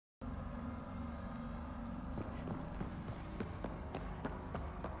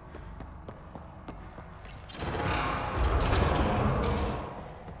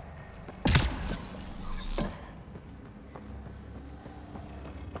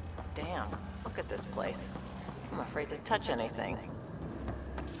Damn, look at this place. I'm afraid to touch anything.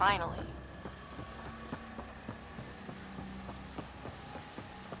 Finally.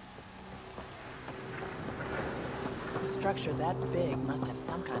 A structure that big must have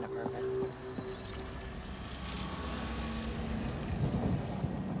some kind of purpose.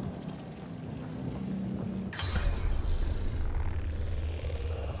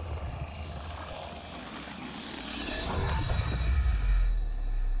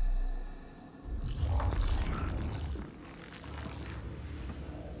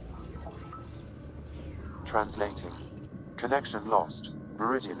 Translating. Connection lost.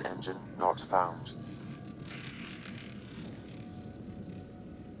 Meridian engine not found.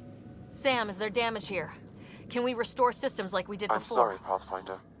 Sam, is there damage here? Can we restore systems like we did I'm before? sorry,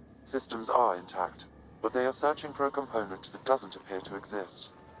 Pathfinder. Systems are intact, but they are searching for a component that doesn't appear to exist.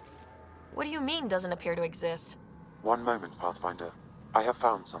 What do you mean doesn't appear to exist? One moment, Pathfinder. I have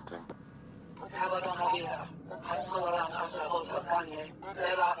found something.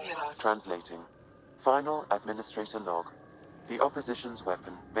 Translating. Final Administrator log. The opposition's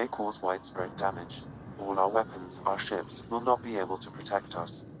weapon may cause widespread damage. All our weapons, our ships, will not be able to protect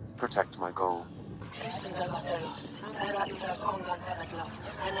us. Protect my goal.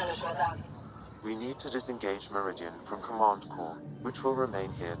 We need to disengage Meridian from Command Core, which will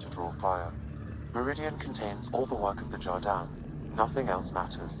remain here to draw fire. Meridian contains all the work of the Jardin. Nothing else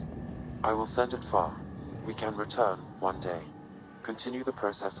matters. I will send it far. We can return one day. Continue the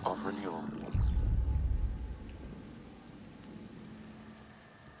process of renewal.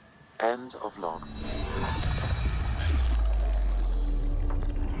 End of log.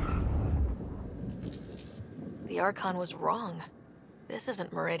 The Archon was wrong. This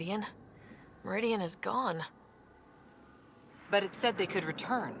isn't Meridian. Meridian is gone. But it said they could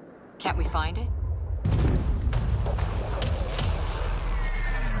return. Can't we find it?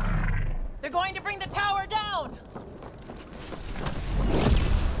 They're going to bring the tower down!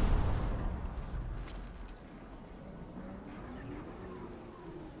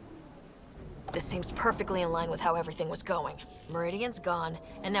 This seems perfectly in line with how everything was going. Meridian's gone,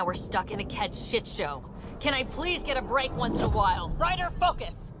 and now we're stuck in a Ked shit show. Can I please get a break once in a while? Ryder,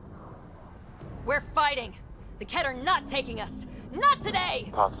 focus! We're fighting. The Ked are not taking us. Not today!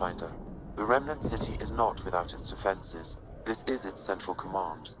 Pathfinder, the Remnant City is not without its defenses. This is its central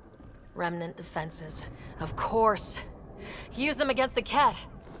command. Remnant defenses. Of course. Use them against the Ked.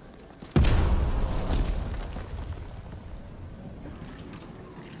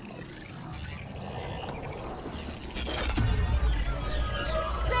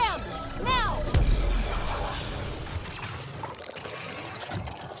 Sam! Now!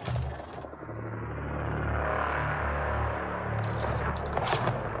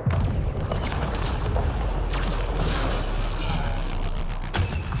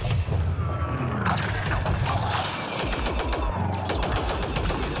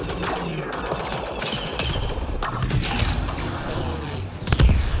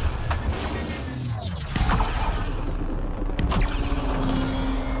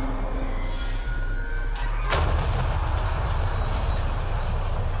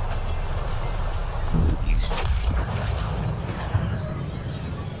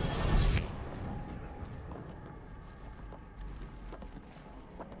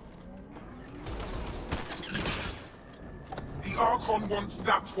 The Archon wants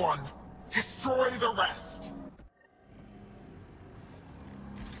that one. Destroy the rest.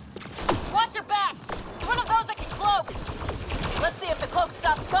 Watch your backs! It's one of those that can cloak! Let's see if the cloak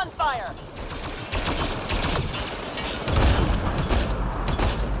stops gunfire!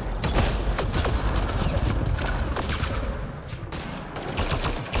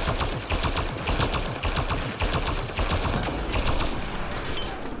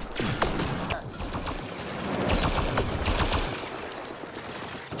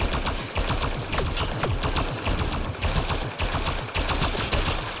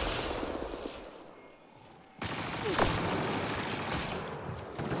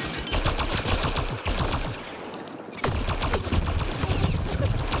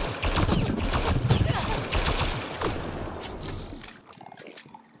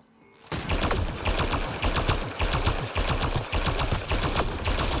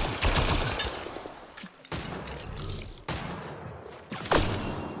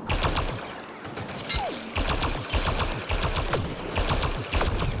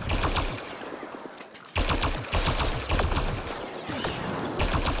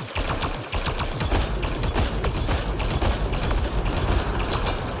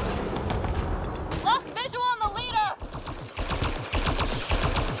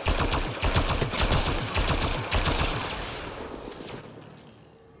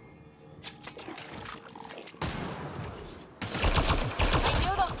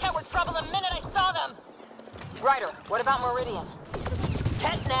 Ryder, what about Meridian?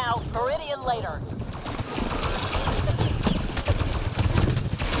 Ket now, Meridian later.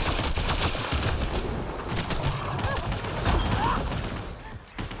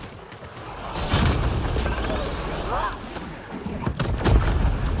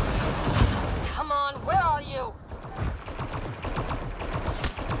 Come on, where are you?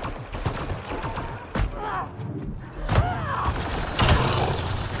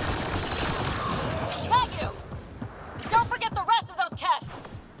 Got you! Don't forget the rest of those Ket!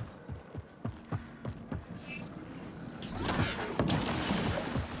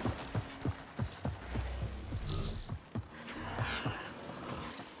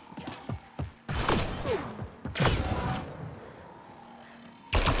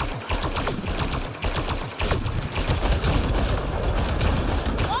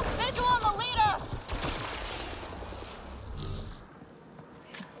 Lost visual on the leader!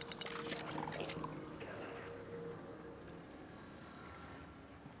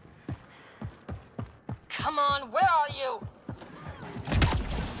 Come on, where are you?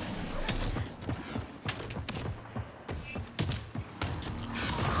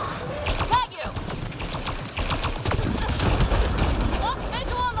 Got you! Lost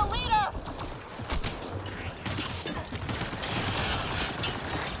visual on the leader!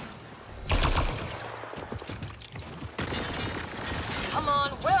 Come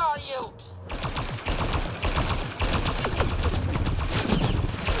on, where are you?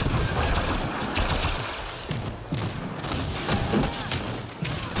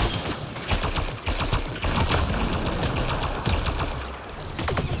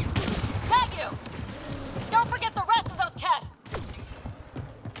 Got you! Don't forget the rest of those Ket!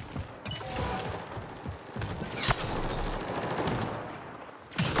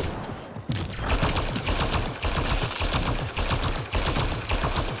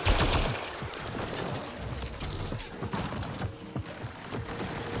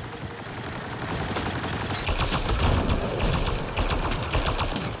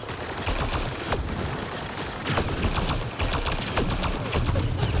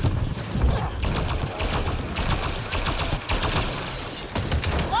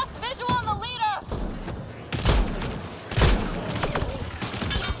 Lost visual on the leader!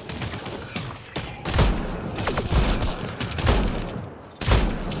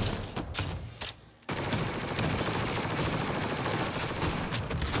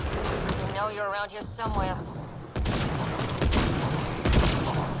 I know you're around here somewhere.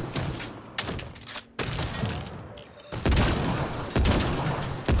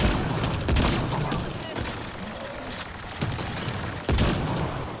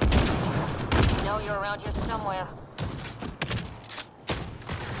 I know you're around here somewhere.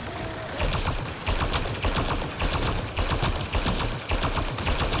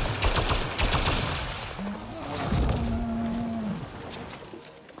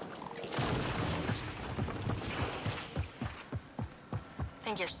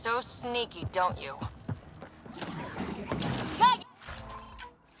 Think you're so sneaky, don't you? Got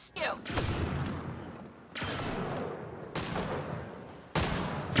you!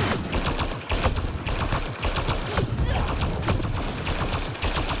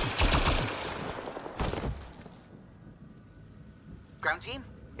 Ground team,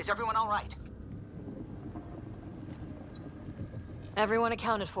 is everyone all right? Everyone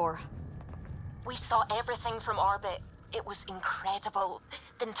accounted for. We saw everything from orbit. It was incredible.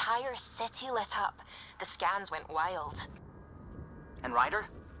 The entire city lit up. The scans went wild. And Ryder?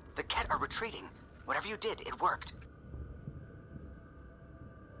 The Ket are retreating. Whatever you did, it worked.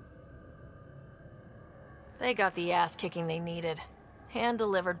 They got the ass kicking they needed.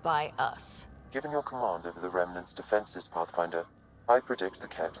 Hand-delivered by us. Given your command over the Remnant's defenses, Pathfinder, I predict the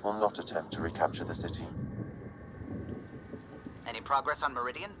Ket will not attempt to recapture the city. Any progress on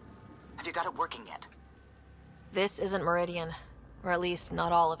Meridian? Have you got it working yet? This isn't Meridian. Or at least,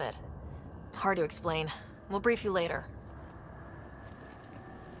 not all of it. Hard to explain. We'll brief you later.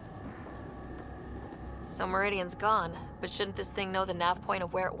 So Meridian's gone, but shouldn't this thing know the nav point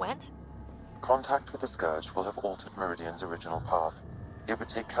of where it went? Contact with the Scourge will have altered Meridian's original path. It would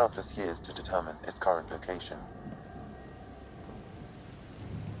take countless years to determine its current location.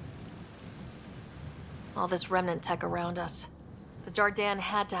 All this remnant tech around us. The Jardin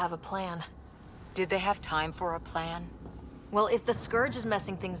had to have a plan. Did they have time for a plan? Well, if the Scourge is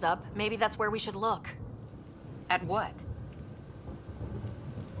messing things up, maybe that's where we should look. At what?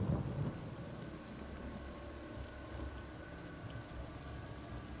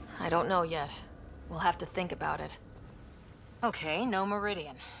 I don't know yet. We'll have to think about it. Okay, no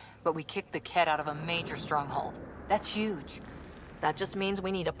Meridian. But we kicked the Ket out of a major stronghold. That's huge. That just means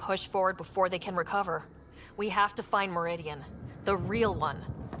we need to push forward before they can recover. We have to find Meridian. The real one.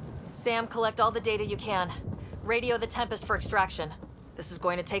 Sam, collect all the data you can. Radio the Tempest for extraction. This is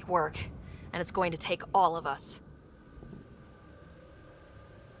going to take work, and it's going to take all of us.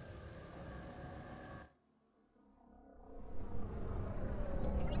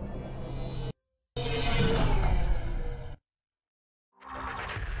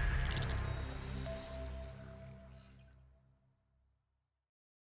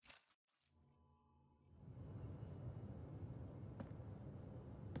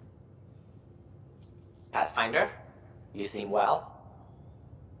 Pathfinder, you seem well.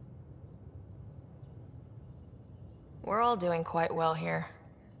 We're all doing quite well here.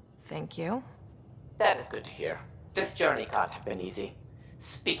 Thank you. That is good to hear. This journey can't have been easy.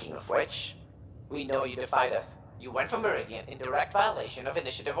 Speaking of which, we know you defied us. You went from Meridian in direct violation of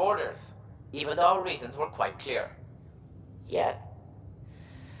initiative orders, even though our reasons were quite clear. Yet,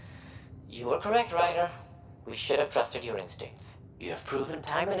 you were correct, Ryder. We should have trusted your instincts. You have proven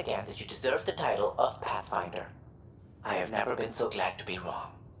time and again that you deserve the title of Pathfinder. I have never been so glad to be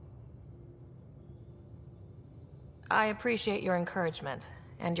wrong. I appreciate your encouragement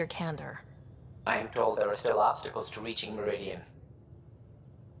and your candor. I am told there are still obstacles to reaching Meridian.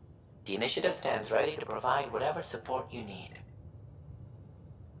 The initiative stands ready to provide whatever support you need.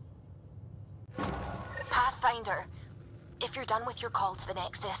 Pathfinder, if you're done with your call to the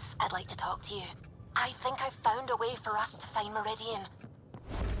Nexus, I'd like to talk to you. I think I've found a way for us to find Meridian.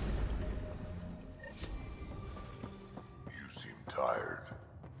 You seem tired.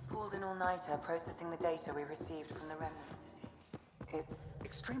 Pulled an all-nighter processing the data we received from the remnant. It's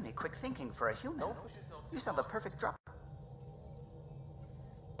Extremely quick thinking for a human. You sound the perfect drop.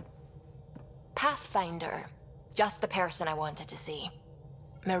 Pathfinder. Just the person I wanted to see.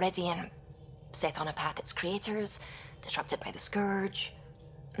 Meridian. Set on a path its creators, disrupted by the Scourge,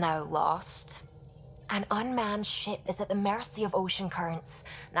 now lost. An unmanned ship is at the mercy of ocean currents.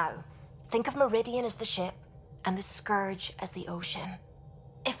 Now, think of Meridian as the ship, and the Scourge as the ocean.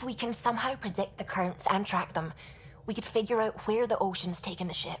 If we can somehow predict the currents and track them, we could figure out where the ocean's taken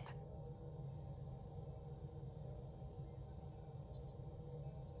the ship.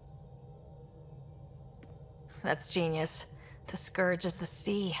 That's genius. The Scourge is the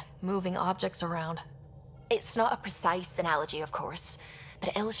sea, moving objects around. It's not a precise analogy, of course, but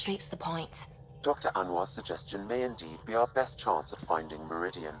it illustrates the point. Dr. Anwar's suggestion may indeed be our best chance at finding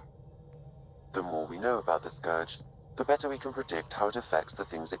Meridian. The more we know about the Scourge, the better we can predict how it affects the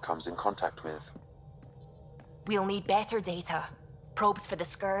things it comes in contact with. We'll need better data. Probes for the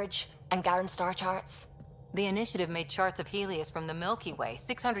Scourge, and Garen star charts. the initiative made charts of Helios from the Milky Way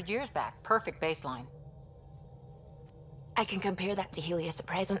 600 years back. Perfect baseline. I can compare that to Helios at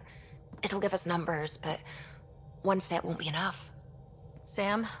present. It'll give us numbers, but one set won't be enough.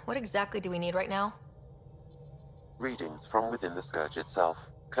 Sam, what exactly do we need right now? Readings from within the Scourge itself,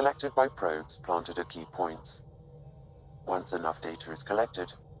 collected by probes planted at key points. Once enough data is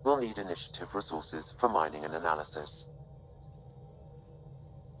collected, we'll need initiative resources for mining and analysis.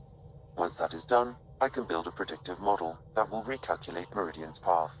 Once that is done, I can build a predictive model that will recalculate Meridian's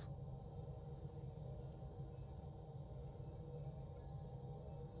path.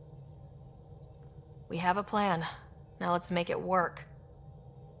 We have a plan. Now let's make it work.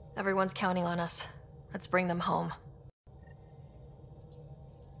 Everyone's counting on us. Let's bring them home.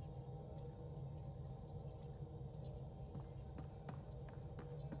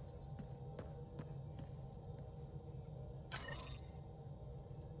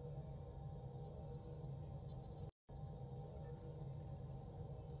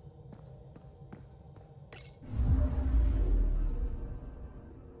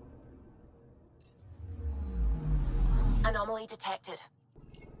 Anomaly detected.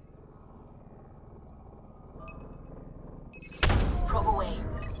 Probe away.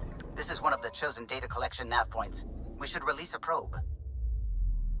 This is one of the chosen data collection nav points. We should release a probe.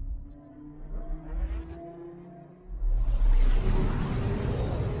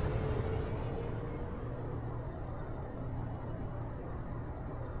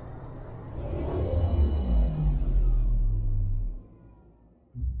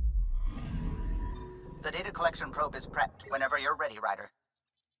 The data collection probe is prepped whenever you're ready, Ryder.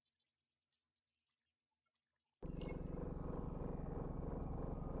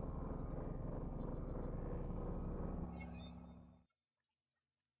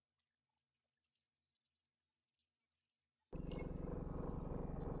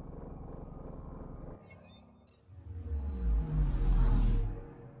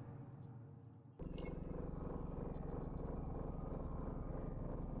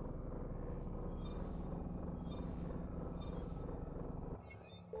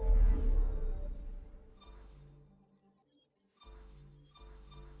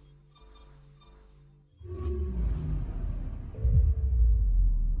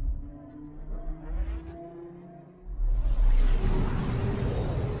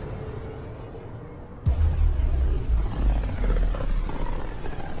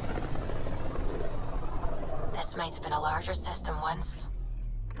 in a larger system once.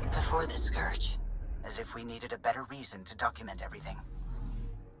 Before the Scourge. As if we needed a better reason to document everything.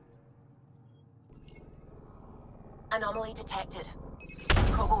 Anomaly detected.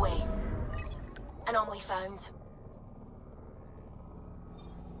 Probe away. Anomaly found.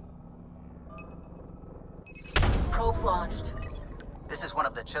 Probes launched. This is one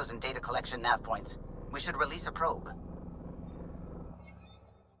of the chosen data collection nav points. We should release a probe.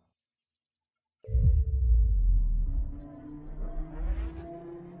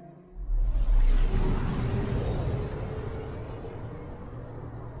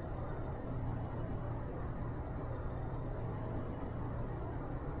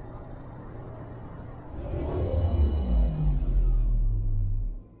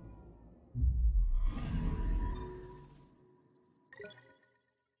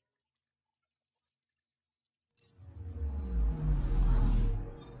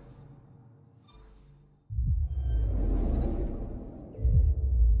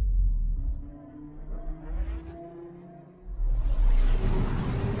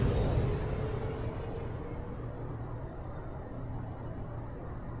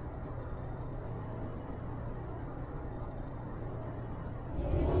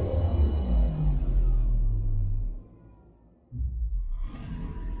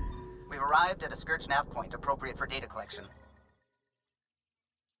 We've arrived at a Scourge nav point appropriate for data collection.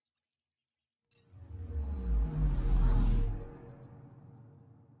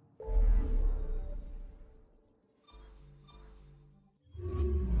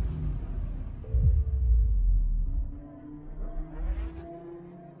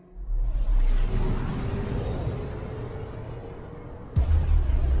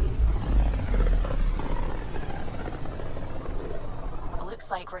 Looks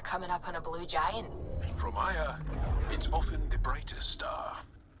like we're coming up on a blue giant. From Aya, it's often the brightest star,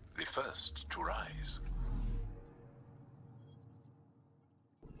 the first to rise.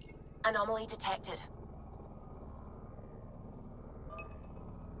 Anomaly detected.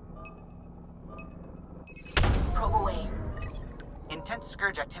 Probe away. Intense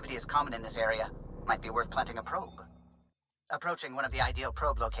Scourge activity is common in this area. Might be worth planting a probe. Approaching one of the ideal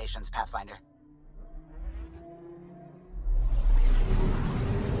probe locations, Pathfinder.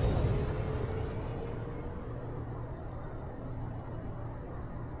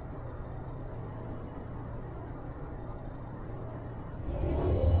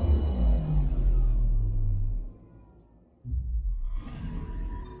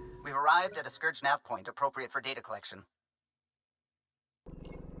 We've arrived at a Scourge nav point appropriate for data collection.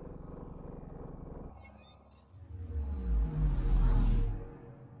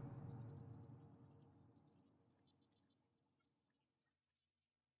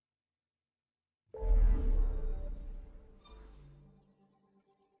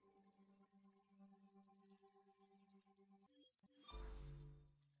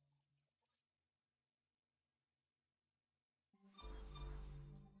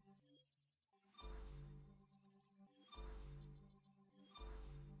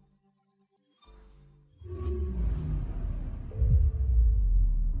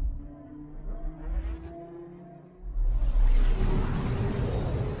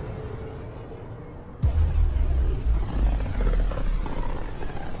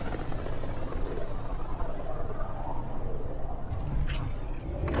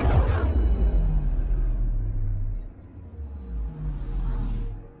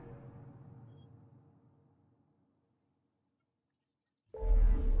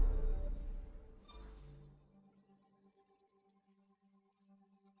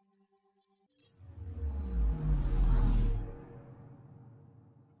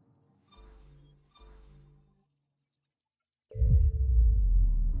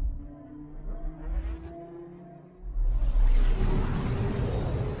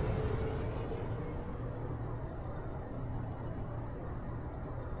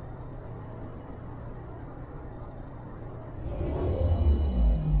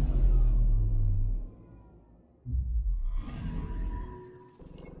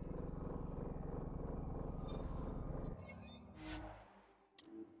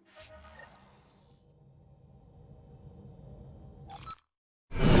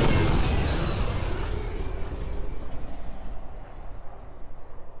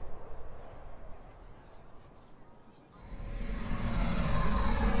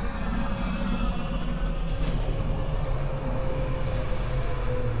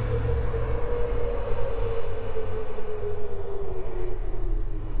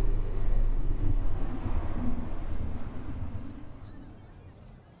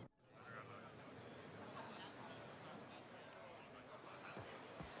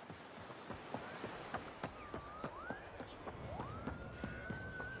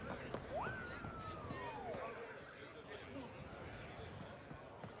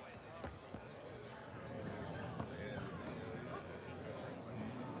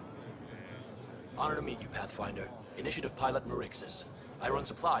 Honor to meet you, Pathfinder. Initiative Pilot Marixus. I run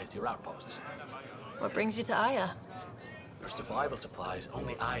supplies to your outposts. What brings you to Aya? For survival supplies,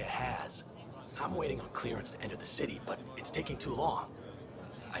 only Aya has. I'm waiting on clearance to enter the city, but it's taking too long.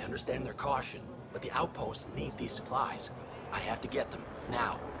 I understand their caution, but the outposts need these supplies. I have to get them,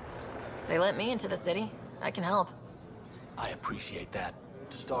 now. They let me into the city. I can help. I appreciate that.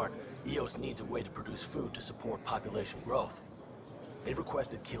 To start, EOS needs a way to produce food to support population growth. They've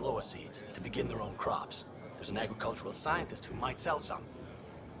requested Kiloa seeds to begin their own crops. There's an agricultural scientist who might sell some.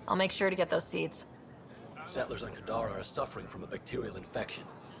 I'll make sure to get those seeds. Settlers on Kadara are suffering from a bacterial infection.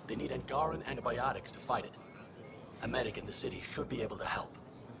 They need Angaran antibiotics to fight it. A medic in the city should be able to help.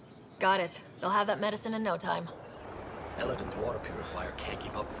 Got it. They'll have that medicine in no time. Eladin's water purifier can't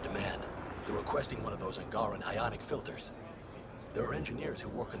keep up with demand. They're requesting one of those Angaran ionic filters. There are engineers who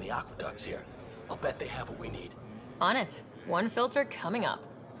work in the aqueducts here. I'll bet they have what we need. On it. One filter coming up.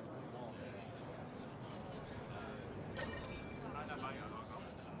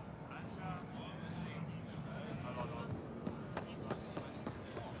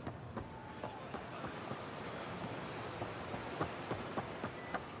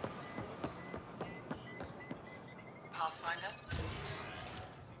 Pathfinder?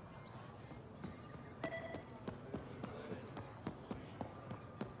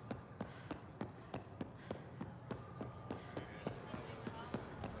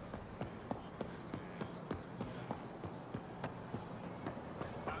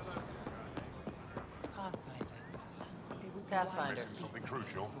 Pathfinder. Something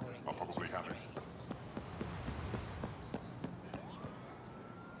crucial. I'll probably have it.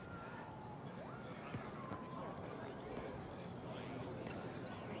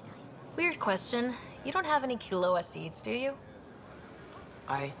 Weird question. You don't have any Kiloa seeds, do you?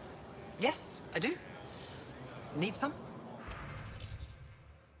 Yes, I do. Need some?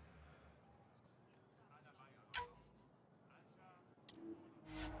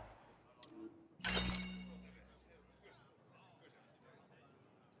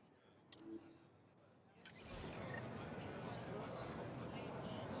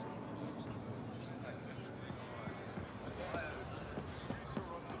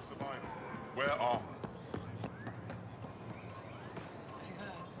 Where armor? Have you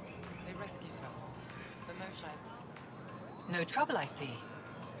heard? They rescued her. The motorized. No trouble, I see.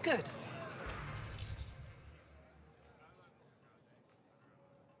 Good.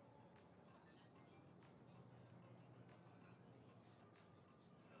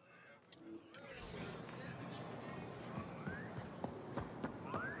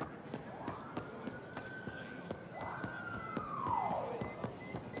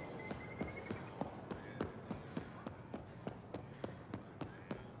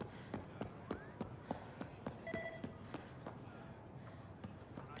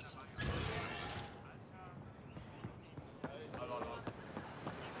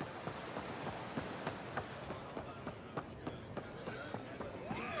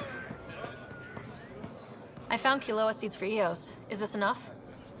 I found Kiloa seeds for Eos. Is this enough?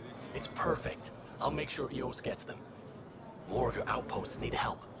 It's perfect. I'll make sure EOS gets them. More of your outposts need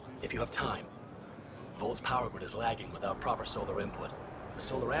help, if you have time. Volt's power grid is lagging without proper solar input. The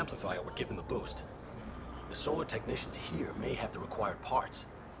solar amplifier would give them a boost. The solar technicians here may have the required parts.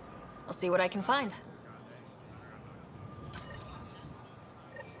 I'll see what I can find.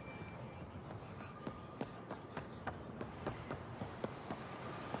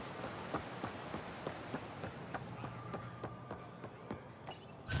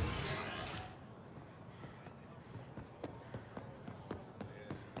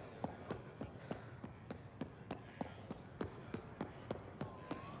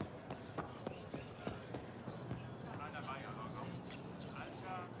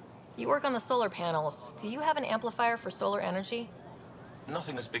 You work on the solar panels. Do you have an amplifier for solar energy?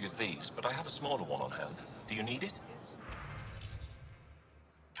 Nothing as big as these, but I have a smaller one on hand. Do you need it?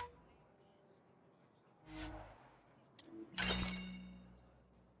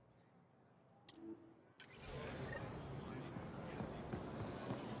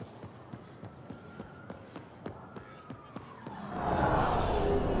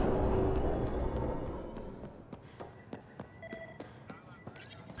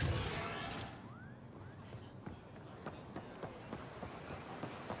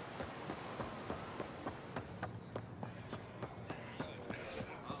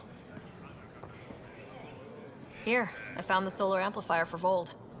 Here, I found the solar amplifier for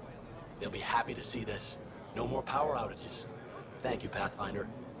Volt. They'll be happy to see this. No more power outages. Thank you, Pathfinder.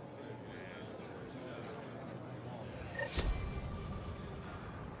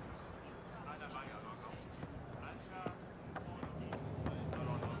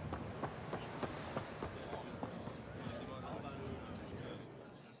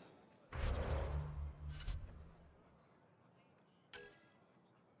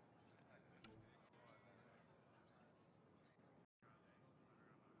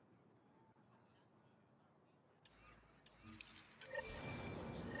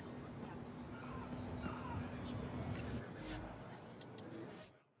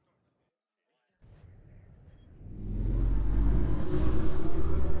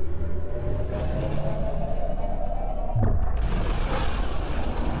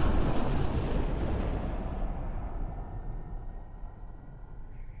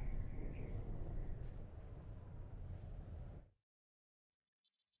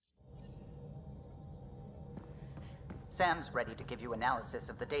 Sam's ready to give you analysis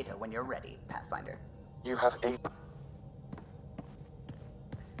of the data when you're ready, Pathfinder. You have a...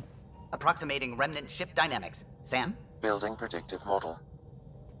 Approximating remnant ship dynamics. Sam? building predictive model.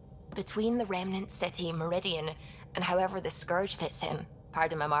 Between the remnant city, Meridian, and however the Scourge fits in,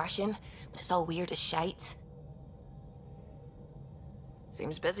 pardon my Martian, but it's all weird as shite.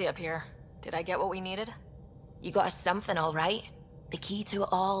 Seems busy up here. Did I get what we needed? You got us something, all right. The key to it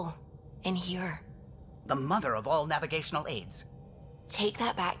all. In here. The mother of all navigational aids. Take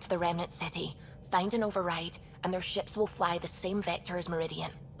that back to the remnant city, find an override, and their ships will fly the same vector as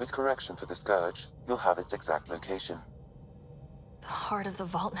Meridian. With correction for the Scourge, you'll have its exact location. The heart of the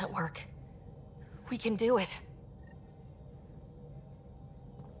Vault Network. We can do it.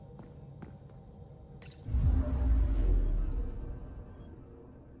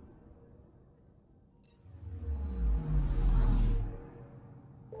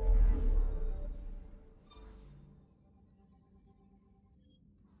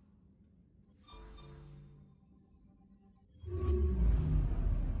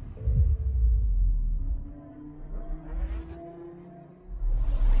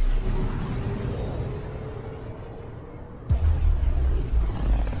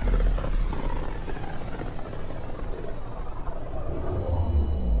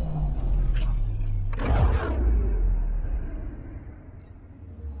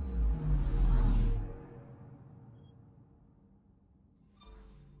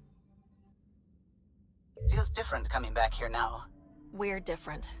 Feels different coming back here now. We're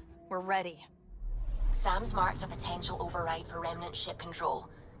different. We're ready. Sam's marked a potential override for remnant ship control.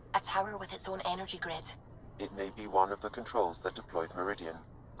 A tower with its own energy grid. It may be one of the controls that deployed Meridian,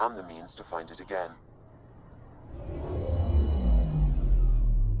 and the means to find it again.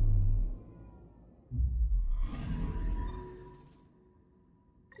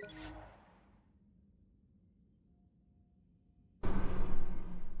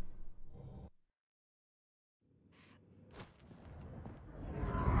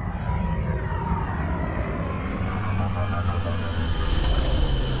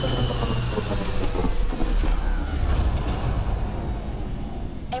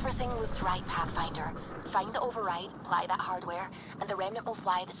 Everything looks right, Pathfinder. Find the override, apply that hardware, and the remnant will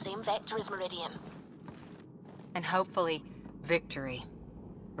fly the same vector as Meridian. And hopefully, victory.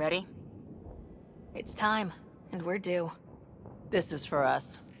 Ready? It's time, and we're due. This is for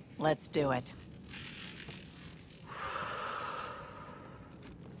us. Let's do it.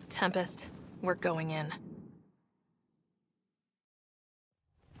 Tempest, we're going in.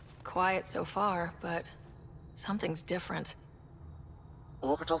 Quiet so far, but something's different.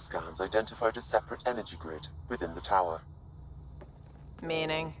 Orbital scans identified a separate energy grid within the tower.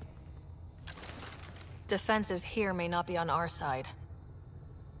 Meaning? Defenses here may not be on our side.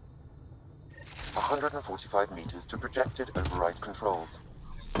 145 meters to projected override controls.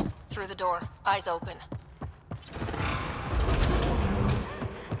 Through the door, eyes open.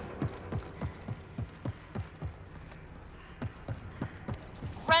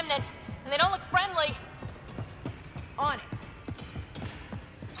 Remnant, and they don't look friendly. On it.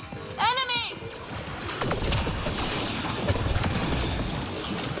 Enemies!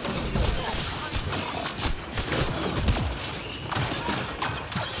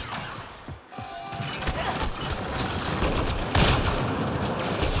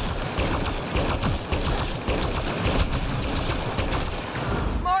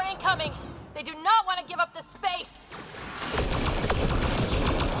 More incoming! They do not want to give up the space!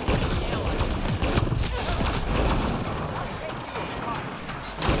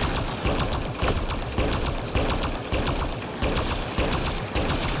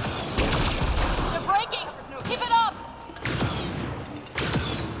 They're breaking! Keep it up!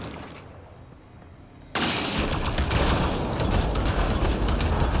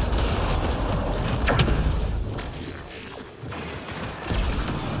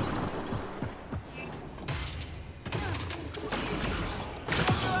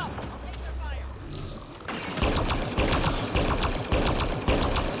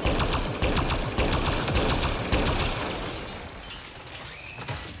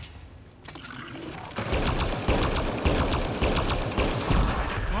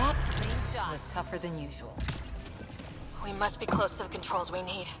 Was tougher than usual. We must be close to the controls we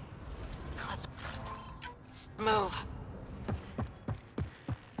need. Let's move.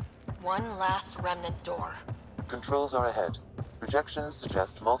 One last remnant door. Controls are ahead. Projections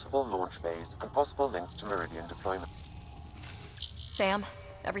suggest multiple launch bays and possible links to Meridian deployment. Sam,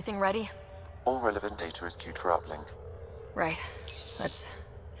 everything ready? All relevant data is queued for uplink. Right. Let's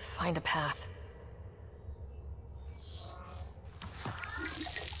find a path.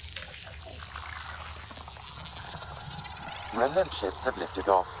 Remnant ships have lifted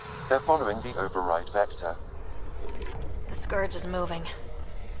off. They're following the override vector. The Scourge is moving,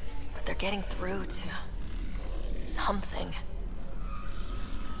 but they're getting through to something.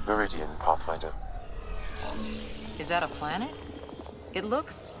 Meridian, Pathfinder. Is that a planet? It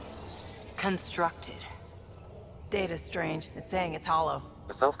looks constructed. Data's strange. It's saying it's hollow.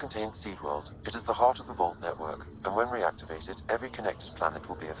 A self-contained seed world. It is the heart of the Vault network, and when reactivated, every connected planet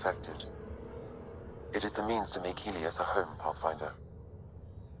will be affected. It is the means to make Helios a home, Pathfinder.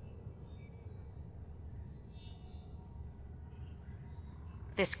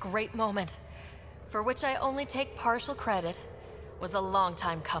 This great moment, for which I only take partial credit, was a long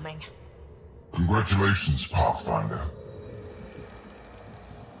time coming. Congratulations, Pathfinder.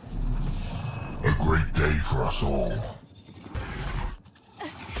 A great day for us all.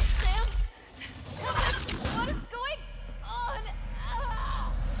 Sam? What is going on?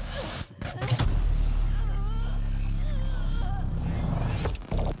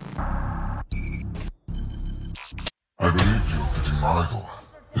 I believed your fitting rival,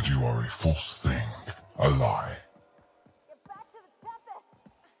 that you are a false thing, a lie.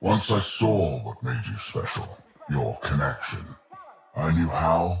 Once I saw what made you special, your connection, I knew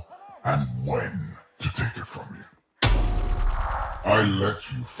how and when to take it from you. I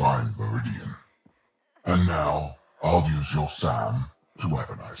let you find Meridian, and now I'll use your SAM to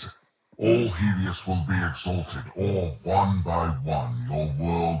weaponize it. All Helios will be exalted, or one by one your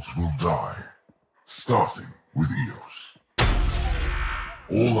worlds will die, starting with Eos.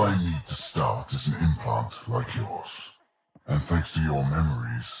 All I need to start is an implant like yours. And thanks to your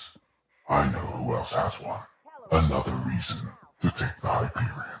memories, I know who else has one. Another reason to take the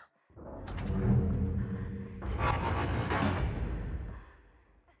Hyperion.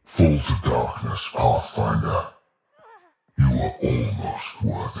 Fall to darkness, Pathfinder. You are almost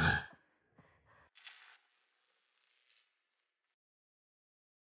worthy.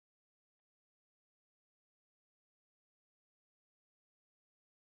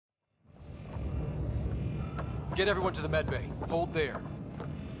 Get everyone to the medbay. Hold there.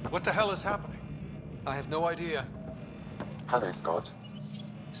 What the hell is happening? I have no idea. Hello, Scott.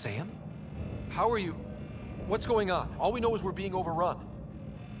 Sam? How are you? What's going on? All we know is we're being overrun.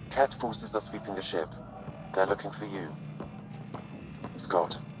 Cat forces are sweeping the ship. They're looking for you.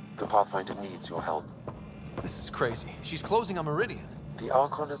 Scott, the Pathfinder needs your help. This is crazy. She's closing on Meridian. The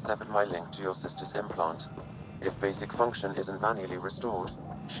Archon has severed my link to your sister's implant. If basic function isn't manually restored,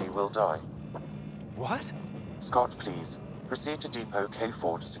 she will die. What? Scott, please. Proceed to Depot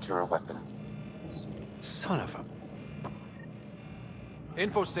K4 to secure a weapon. Son of a...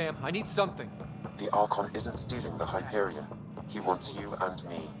 Info, Sam. I need something. The Archon isn't stealing the Hyperion. He wants you and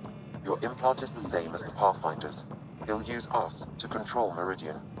me. Your implant is the same as the Pathfinder's. He'll use us to control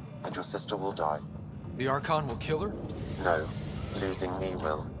Meridian, and your sister will die. The Archon will kill her? No. Losing me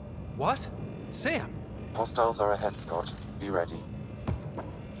will. What? Sam! Hostiles are ahead, Scott. Be ready.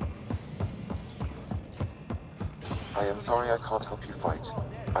 I am sorry I can't help you fight.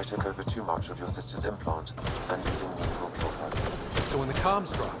 I took over too much of your sister's implant, and losing me will kill her. So when the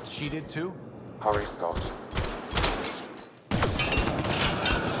comms dropped, she did too? Hurry, Scott.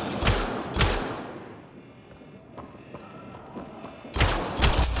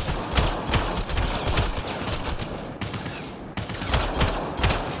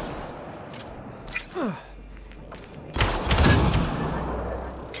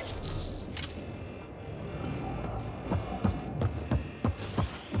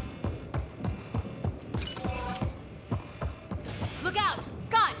 Look out!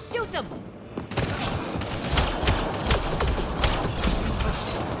 Scott, shoot them!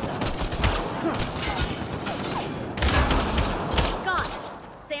 Scott,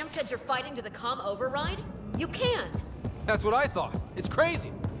 Sam said you're fighting to the comm override? You can't! That's what I thought. It's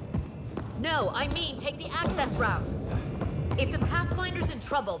crazy. No, I mean take the access route. If the Pathfinder's in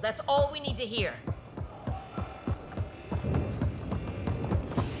trouble, that's all we need to hear.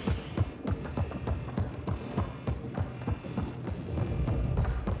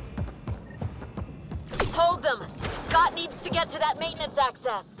 Hold them! Scott needs to get to that maintenance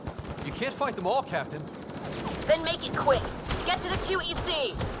access. You can't fight them all, Captain. Then make it quick. Get to the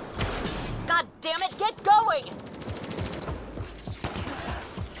QEC. God damn it, get going!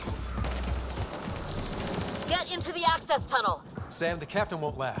 Get into the access tunnel. Sam, the Captain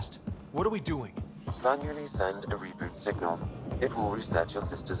won't last. What are we doing? Manually send a reboot signal. It will reset your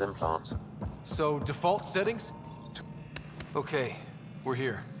sister's implant. So, default settings? Okay, we're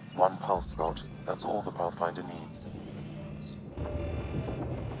here. One pulse, Scott. That's all the Pathfinder needs.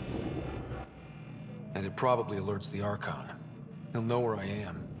 And it probably alerts the Archon. He'll know where I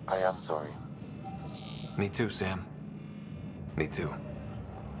am. I am sorry. Me too, Sam. Me too.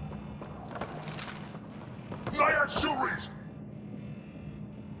 Nayatsuris!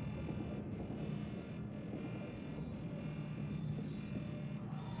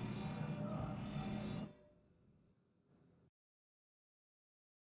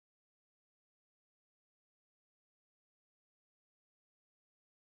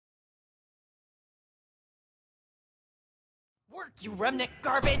 Work, you remnant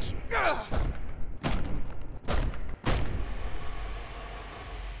garbage! Ugh!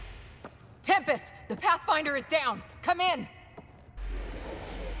 Tempest! The Pathfinder is down! Come in!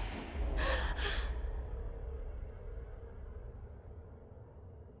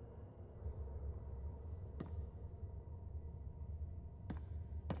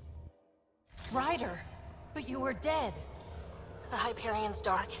 Ryder! But you were dead! The Hyperion's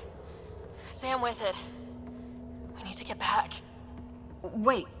dark. Sam with it. We need to get back.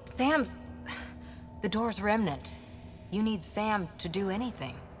 Wait, Sam's... The door's remnant. You need Sam to do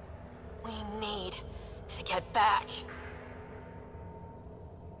anything. We need to get back.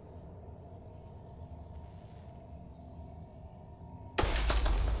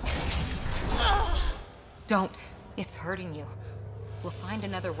 Don't. It's hurting you. We'll find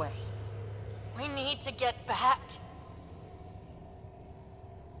another way. We need to get back.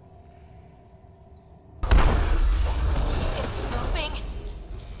 It's moving.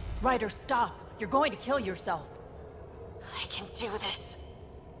 Ryder, stop! You're going to kill yourself. I can do this.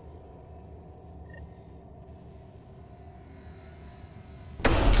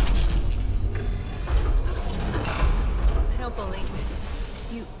 I don't believe it.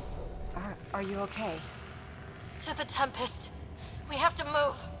 You... Are you okay? To the Tempest. We have to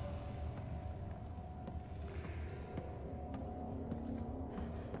move.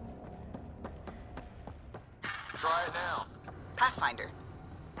 Try it now. Pathfinder.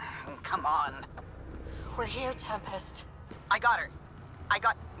 Come on. We're here, Tempest. I got her. I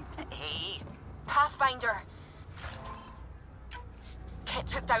got... Hey. Pathfinder! Kit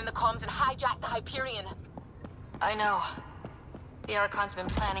took down the comms and hijacked the Hyperion. I know. The Archon's been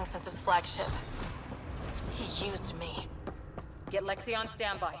planning since his flagship. He used me. Get Lexi on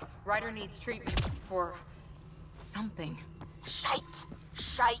standby. Ryder needs treatment for... something. Shite!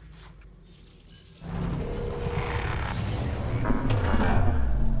 Shite!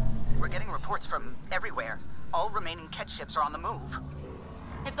 We're getting reports from everywhere. All remaining Ket ships are on the move.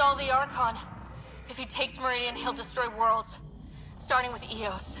 It's all the Archon. If he takes Meridian, he'll destroy worlds. Starting with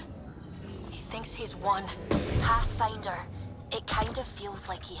Eos. He thinks he's won. Pathfinder. It kind of feels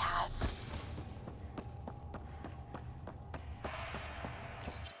like he has.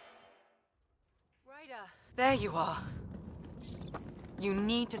 Ryder! There you are. You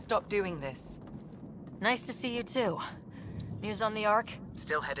need to stop doing this. Nice to see you too. News on the Ark?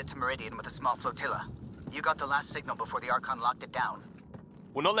 Still headed to Meridian with a small flotilla. You got the last signal before the Archon locked it down.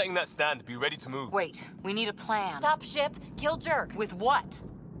 We're not letting that stand. Be ready to move. Wait, we need a plan. Stop ship, kill Jerk. With what?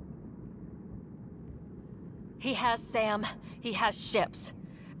 He has Sam. He has ships.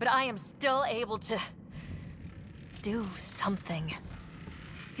 But I am still able to... do something.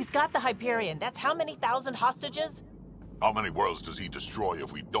 He's got the Hyperion. That's how many thousand hostages? How many worlds does he destroy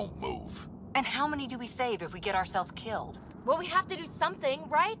if we don't move? And how many do we save if we get ourselves killed? Well, we have to do something,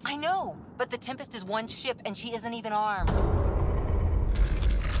 right? I know, but the Tempest is one ship and she isn't even armed.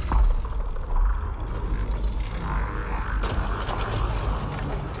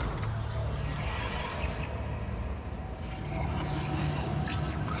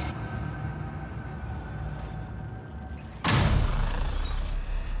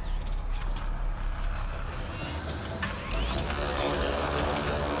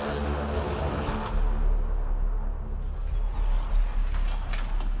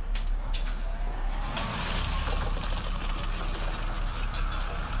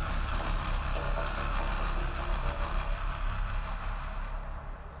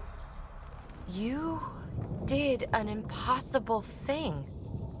 You did an impossible thing.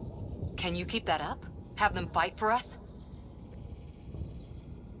 Can you keep that up? Have them fight for us?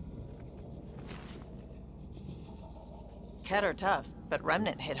 Ket are tough, but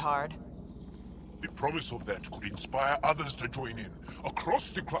Remnant hit hard. The promise of that could inspire others to join in,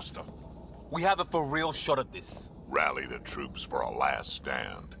 across the cluster. We have a for real shot at this. Rally the troops for a last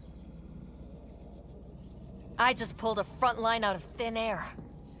stand. I just pulled a front line out of thin air.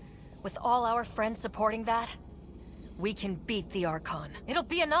 With all our friends supporting that, we can beat the Archon. It'll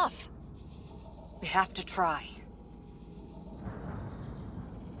be enough. We have to try.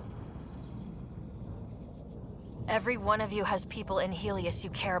 Every one of you has people in Helios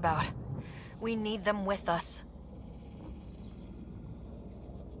you care about. We need them with us.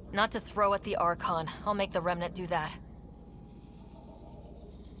 Not to throw at the Archon. I'll make the Remnant do that.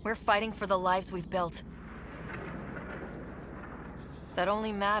 We're fighting for the lives we've built. That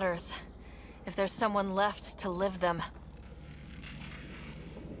only matters if there's someone left to live them.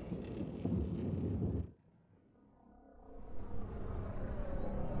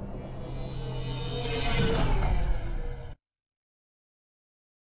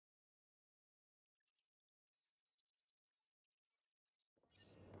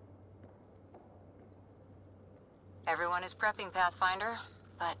 Everyone is prepping, Pathfinder,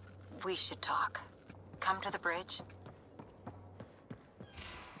 but we should talk. Come to the bridge.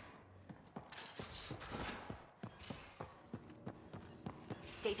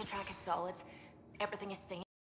 Data track is solid. Everything is synced.